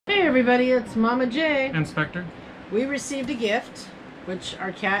everybody, it's Mama J. And Spectre. We received a gift, which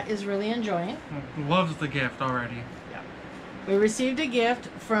our cat is really enjoying. Loves the gift already. Yeah. We received a gift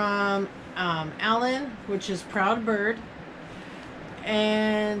from Alan, which is Proud Bird.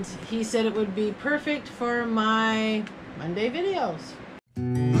 And he said it would be perfect for my Monday videos.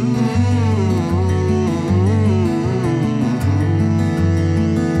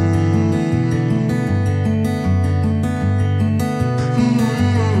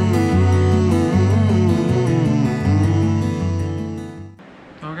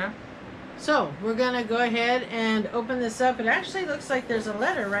 So we're gonna go ahead and open this up. It actually looks like there's a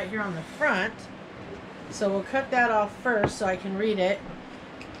letter right here on the front. So we'll cut that off first so I can read it.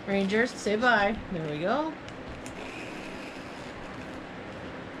 Rangers, say bye. There we go.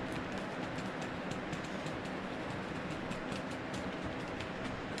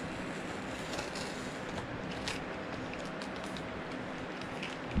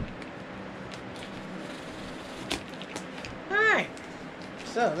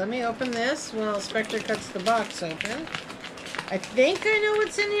 So let me open this while Spectre cuts the box open. I think I know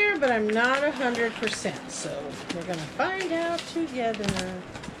what's in here, but I'm not 100%. So we're gonna find out together.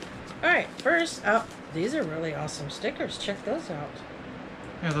 All right, first up, these are really awesome stickers. Check those out.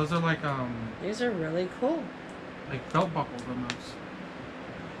 Yeah, those are like These are really cool. Like belt buckles almost.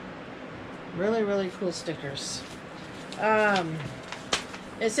 Really, really cool stickers.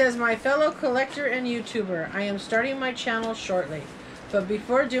 It says, "My fellow collector and YouTuber, I am starting my channel shortly. But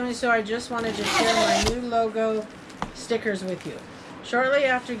before doing so, I just wanted to share my new logo stickers with you. Shortly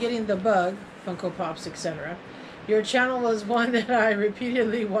after getting the bug, Funko Pops, etc., your channel was one that I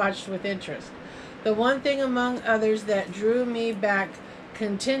repeatedly watched with interest. The one thing among others that drew me back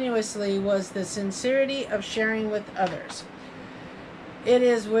continuously was the sincerity of sharing with others. It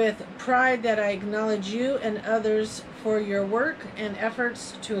is with pride that I acknowledge you and others for your work and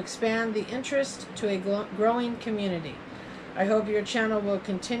efforts to expand the interest to a growing community. I hope your channel will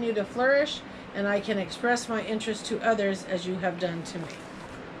continue to flourish and I can express my interest to others as you have done to me."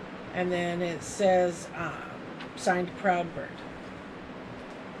 And then it says, signed Proud Bird.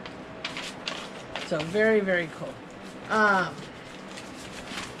 So very, very cool. They're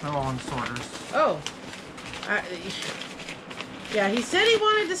all in sorters. Oh. Yeah, he said he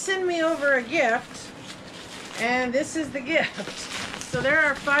wanted to send me over a gift. And this is the gift. So there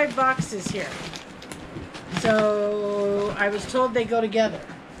are 5 boxes here. So I was told they go together.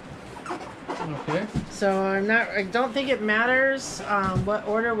 Okay. So I don't think it matters what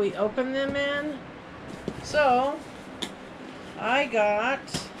order we open them in. So I got,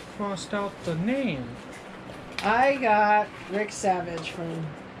 crossed out the name. I got Rick Savage from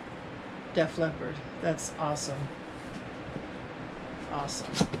Def Leppard. That's awesome.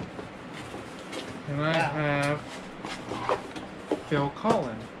 Awesome. And I have Phil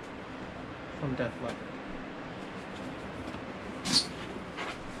Collins from Def Leppard.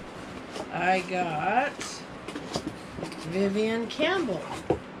 I got Vivian Campbell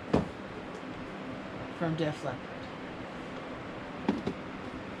from Def Leppard.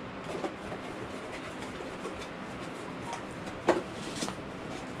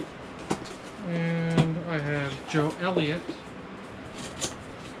 And I have Joe Elliott.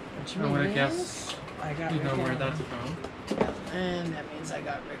 Which I'm gonna means guess I got you Rick know where Allen. that's from. Yep, and that means I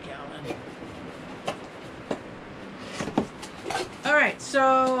got Rick Allen. Alright,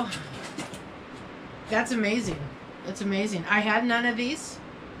 so that's amazing. That's amazing. I had none of these.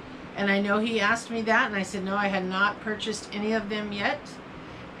 And I know he asked me that. And I said, no, I had not purchased any of them yet.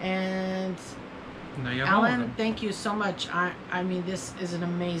 And Alan, thank you so much. I mean, this is an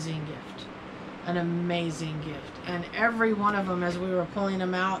amazing gift. An amazing gift. And every one of them, as we were pulling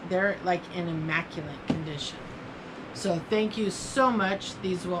them out, they're like in immaculate condition. So thank you so much.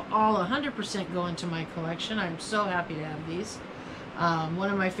 These will all 100% go into my collection. I'm so happy to have these. One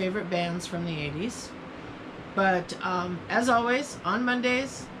of my favorite bands from the 80s. But as always, on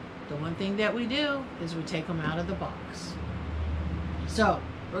Mondays, the one thing that we do is we take them out of the box. So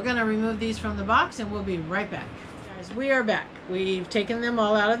we're going to remove these from the box and we'll be right back. Guys, we are back. We've taken them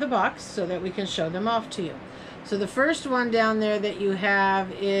all out of the box so that we can show them off to you. So the first one down there that you have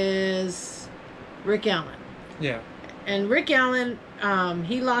is Rick Allen. Yeah. And Rick Allen,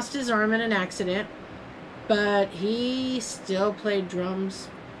 he lost his arm in an accident, but he still played drums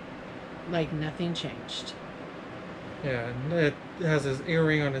like nothing changed. Yeah, and it has his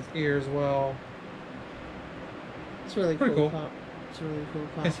earring on his ear as well. It's really pretty cool. Cool. Pop. It's a really cool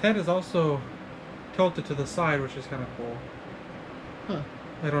pop. His head is also tilted to the side, which is kind of cool. Huh.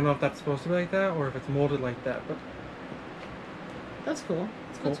 I don't know if that's supposed to be like that or if it's molded like that, but that's cool.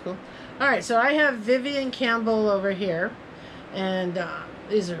 Cool. That's cool. All right, so I have Vivian Campbell over here, and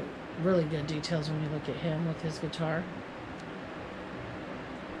these are really good details when you look at him with his guitar.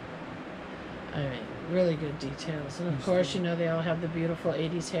 I mean, really good details. And of course, you know, they all have the beautiful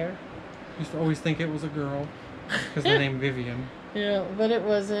 80s hair. Used to always think it was a girl because the name Vivian. Yeah, but it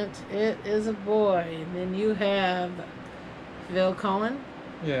wasn't. It is a boy. And then you have Phil Collin.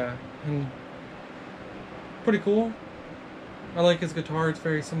 Yeah, and pretty cool. I like his guitar. It's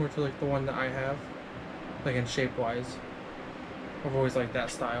very similar to like the one that I have, like in shape-wise. I've always liked that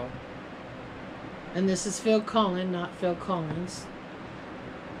style. And this is Phil Collin, not Phil Collins.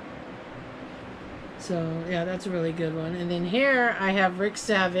 So yeah, that's a really good one. And then here I have Rick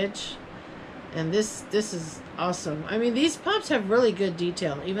Savage, and this is awesome. I mean, these pops have really good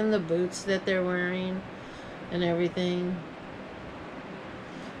detail, even the boots that they're wearing and everything.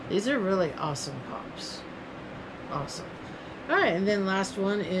 These are really awesome pops. Awesome. All right, and then last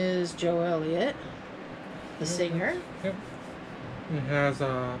one is Joe Elliott, the singer. Yep. He has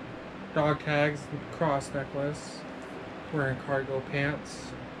dog tags, cross necklace, wearing cargo pants.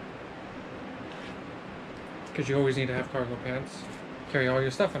 Because you always need to have cargo pants. Carry all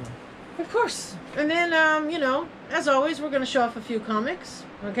your stuff in them. Of course. And then, you know, as always, we're going to show off a few comics.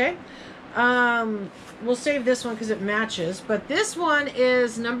 Okay? We'll save this one because it matches. But this one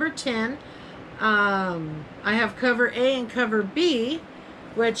is number 10. I have cover A and cover B,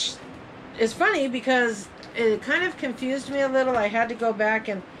 which is funny because it kind of confused me a little. I had to go back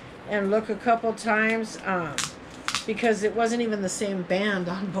and look a couple times because it wasn't even the same band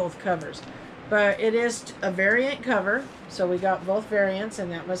on both covers. But it is a variant cover, so we got both variants,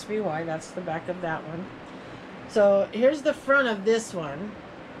 and that must be why. That's the back of that one. So here's the front of this one,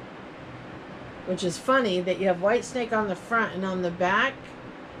 which is funny that you have Whitesnake on the front, and on the back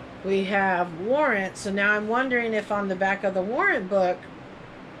we have Warrant. So now I'm wondering if on the back of the Warrant book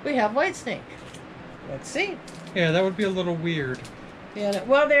we have Whitesnake. Let's see. Yeah, that would be a little weird. Yeah,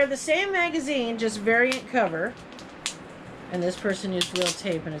 well, they're the same magazine, just variant cover. And this person used real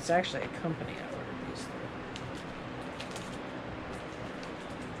tape, and it's actually a company I ordered these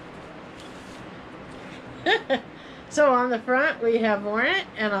through. So on the front we have Warrant,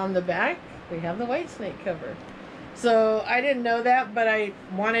 and on the back we have the Whitesnake cover. So I didn't know that, but I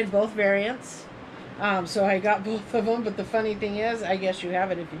wanted both variants. So I got both of them, but the funny thing is, I guess you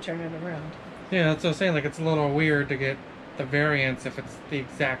have it if you turn it around. Yeah, that's what I was saying. Like, it's a little weird to get the variants if it's the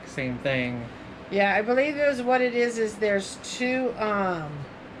exact same thing. Yeah, I believe there's what it is there's two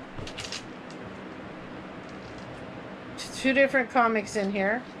different comics in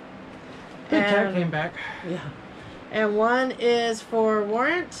here. Good cat came back. Yeah. And one is for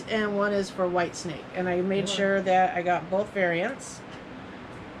Warrant and one is for Whitesnake. And I made sure that I got both variants.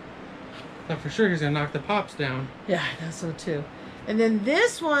 Thought for sure he's gonna knock the pops down. Yeah, I thought so too. And then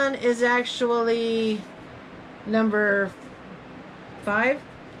this one is actually number 5.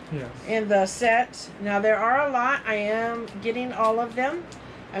 Yes. In the set. Now there are a lot. I am getting all of them.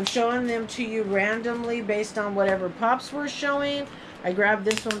 I'm showing them to you randomly based on whatever pops we're showing. I grabbed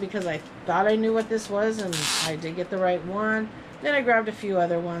this one because I thought I knew what this was, and I did get the right one. Then I grabbed a few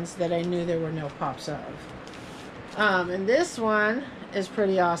other ones that I knew there were no pops of. And this one is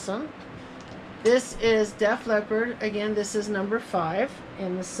pretty awesome. This is Def Leppard. Again, this is number 5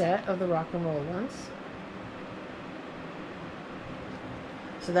 in the set of the rock and roll ones.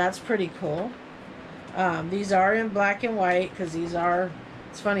 So that's pretty cool. These are in black and white because these are,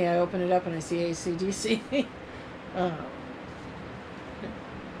 it's funny, I open it up and I see AC/DC.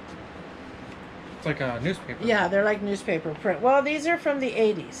 It's like a newspaper. Yeah, they're like newspaper print. Well, these are from the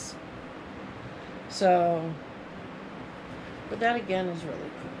 80s. So, but that again is really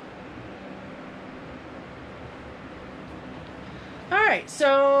cool. Alright,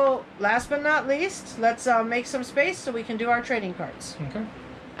 so last but not least, let's make some space so we can do our trading cards. Okay.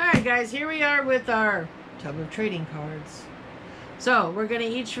 Alright guys, here we are with our tub of trading cards. So, we're going to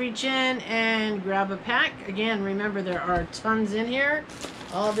each reach in and grab a pack. Again, remember there are tons in here.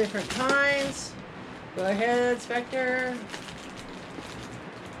 All different kinds. Go ahead, Spectre.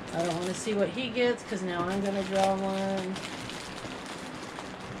 I don't want to see what he gets because now I'm going to draw one.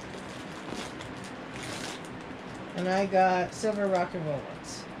 And I got silver rock and roll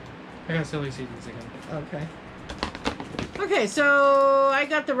ones. I got silly CDs again. Okay. Okay, so I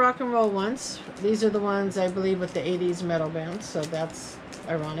got the rock and roll ones. These are the ones I believe with the 80s metal bands, so that's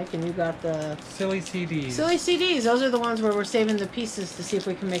ironic. And you got the silly CDs. Silly CDs. Those are the ones where we're saving the pieces to see if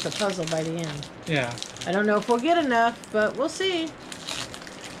we can make a puzzle by the end. Yeah. I don't know if we'll get enough, but we'll see.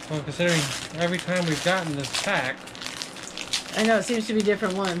 Well, considering every time we've gotten this pack. I know, it seems to be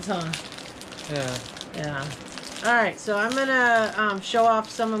different ones, huh? Yeah. Yeah. Alright, so I'm going to show off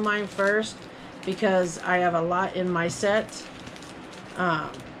some of mine first because I have a lot in my set.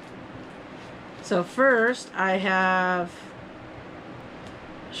 So first I have,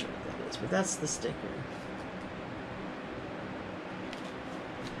 I'm not sure what that is, but that's the sticker.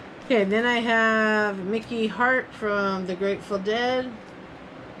 Okay, then I have Mickey Hart from the Grateful Dead.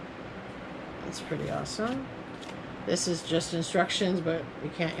 That's pretty awesome. This is just instructions, but we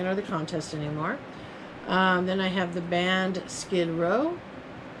can't enter the contest anymore. Then I have the band Skid Row.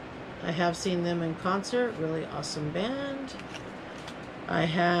 I have seen them in concert. Really awesome band. I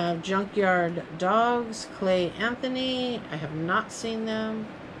have Junkyard Dogs, Clay Anthony. I have not seen them.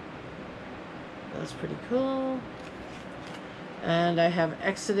 That's pretty cool. And I have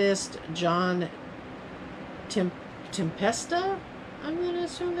Exodus John Tempesta. I'm going to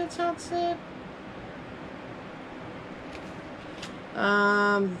assume that's how it's said.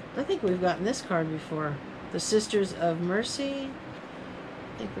 I think we've gotten this card before. The Sisters of Mercy.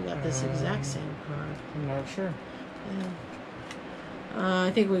 I think we got this exact same card. I'm not sure. Yeah.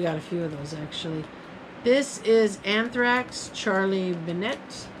 I think we got a few of those actually. This is Anthrax, Charlie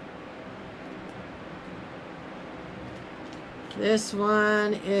Bennett. This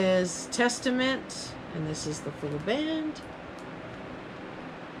one is Testament, and this is the full band.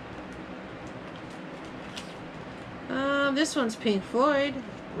 This one's Pink Floyd,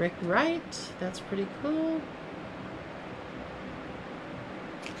 Rick Wright. That's pretty cool.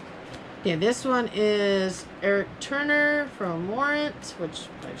 Yeah, this one is Eric Turner from Warrent, which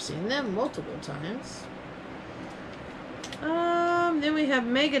I've seen them multiple times. Then we have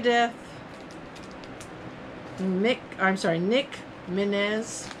Megadeth. Nick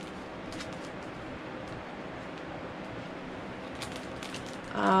Minez.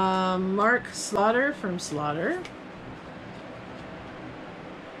 Mark Slaughter from Slaughter.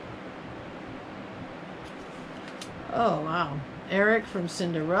 Oh, wow. Eric from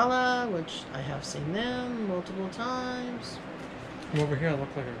Cinderella, which I have seen them multiple times. From over here, I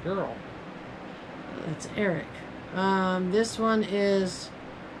look like a girl. That's Eric. This one is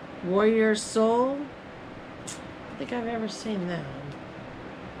Warrior Soul. I don't think I've ever seen that.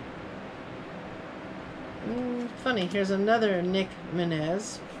 Funny, here's another Nick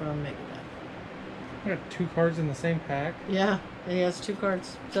Minez from Megadeth. I got 2 cards in the same pack. Yeah, he has 2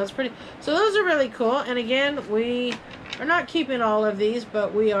 cards. So that's pretty. So those are really cool. And again, we are not keeping all of these,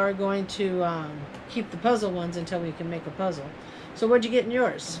 but we are going to keep the puzzle ones until we can make a puzzle. So what'd you get in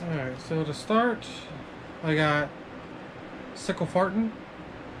yours? Alright, so to start, I got Sickle Fartin'.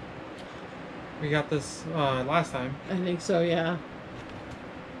 We got this last time. I think so, yeah.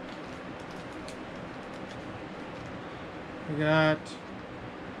 We got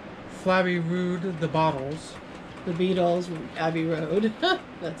Flabby Rude, The Bottles. The Beatles, Abbey Road.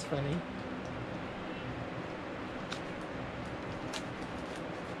 That's funny.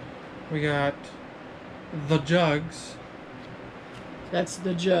 We got The Jugs. That's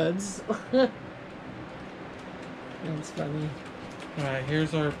the Judds. That's funny. Alright,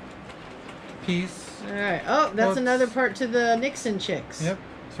 here's our piece. Alright. Oh, that's another part to the Nixon Chicks. Yep.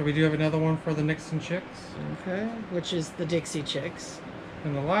 So we do have another one for the Nixon Chicks. Okay. Which is the Dixie Chicks.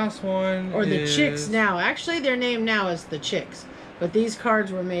 And the last one or the is... Chicks now. Actually, their name now is the Chicks. But these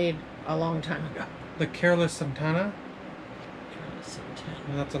cards were made a long time ago. The Careless Santana. Careless Santana.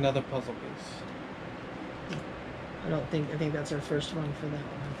 And that's another puzzle piece. I think that's our first one for that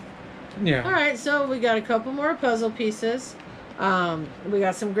one. Yeah. Alright, so we got a couple more puzzle pieces. We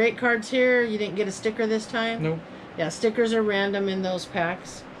got some great cards here. You didn't get a sticker this time? Nope. Yeah, stickers are random in those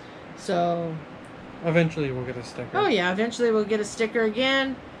packs. So... eventually we'll get a sticker. Oh yeah, eventually we'll get a sticker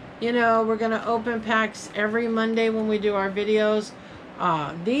again. You know, we're going to open packs every Monday when we do our videos.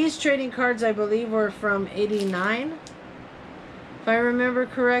 These trading cards, I believe, were from '89. If I remember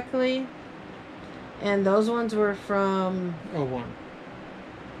correctly. And those ones were from... 01.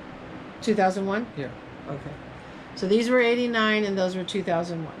 2001? Yeah. Okay. So these were '89 and those were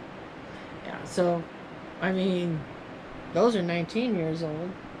 2001. Yeah, so, I mean, those are 19 years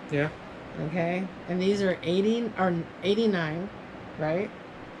old. Yeah. Okay, and these are 80 or 89, right?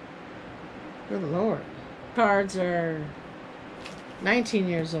 Good Lord. Cards are 19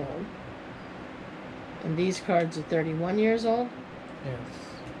 years old. And these cards are 31 years old? Yes.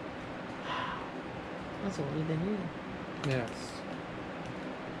 Wow. That's older than you. Yes.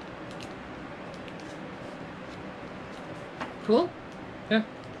 Cool? Yeah.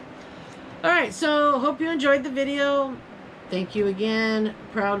 Alright, so hope you enjoyed the video. Thank you again,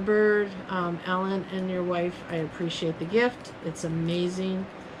 Proud Bird, Alan and your wife. I appreciate the gift. It's amazing.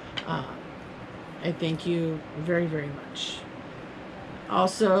 I thank you very, very much.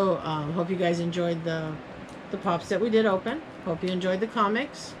 Also, hope you guys enjoyed the pops that we did open. Hope you enjoyed the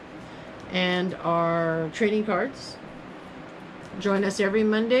comics and our trading cards. Join us every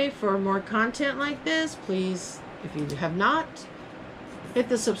Monday for more content like this. Please, if you have not, hit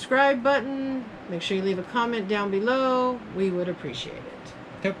the subscribe button. Make sure you leave a comment down below. We would appreciate it.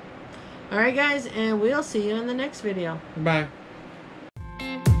 Yep. All right, guys, and we'll see you in the next video. Bye.